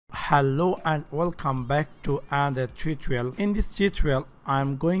Hello and welcome back to another tutorial. In this tutorial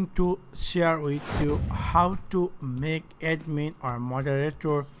I'm going to share with you how to make admin or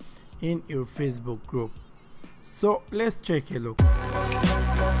moderator in your Facebook group. So let's take a look.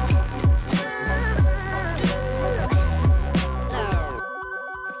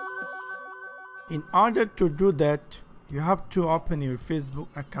 In order to do that, you have to open your Facebook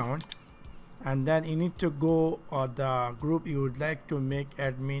account, and then you need to go the group you would like to make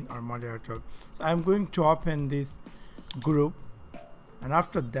admin or moderator. So I'm going to open this group, and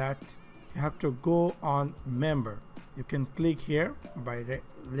after that you have to go on member. You can click here by the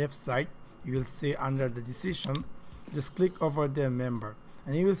left side. You will see under the decision, just click over the member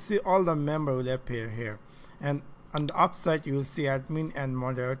and you will see all the member will appear here, and on the upside you will see admin and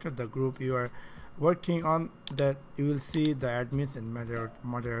moderator, the group you are working on. That you will see the admins and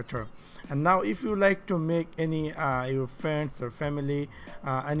moderator. And now if you like to make any your friends or family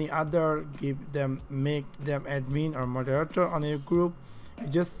any other, make them admin or moderator on your group, you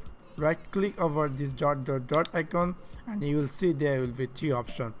just right click over this dot icon and you will see there will be three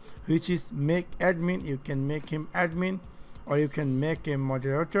options, which is make admin. You can make him admin, or you can make him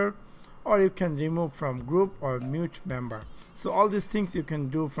moderator, or you can remove from group or mute member. So all these things you can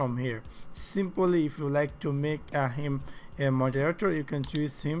do from here. Simply, if you like to make him a moderator, you can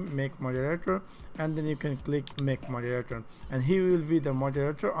choose him, make moderator, and then you can click make moderator, and he will be the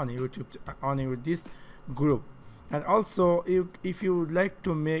moderator on YouTube, on this group. And also, if you would like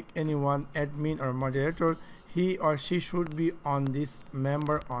to make anyone admin or moderator, he or she should be on this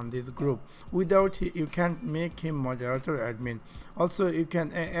member on this group. Without you can't make him moderator or admin. Also, you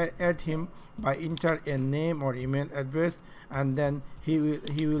can add him by enter a name or email address, and then he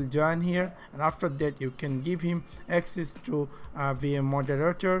will join here, and after that you can give him access to be a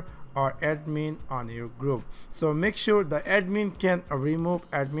moderator or admin on your group. So make sure the admin can remove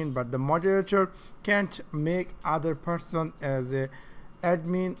admin, but the moderator can't make other person as a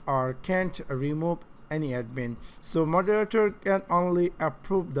admin or can't remove any admin. So moderator can only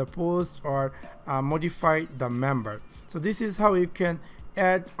approve the post or modify the member. So this is how you can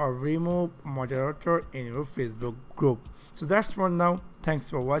add or remove moderator in your Facebook group. So that's for now. Thanks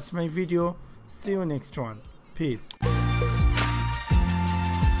for watching my video. See you next one. Peace.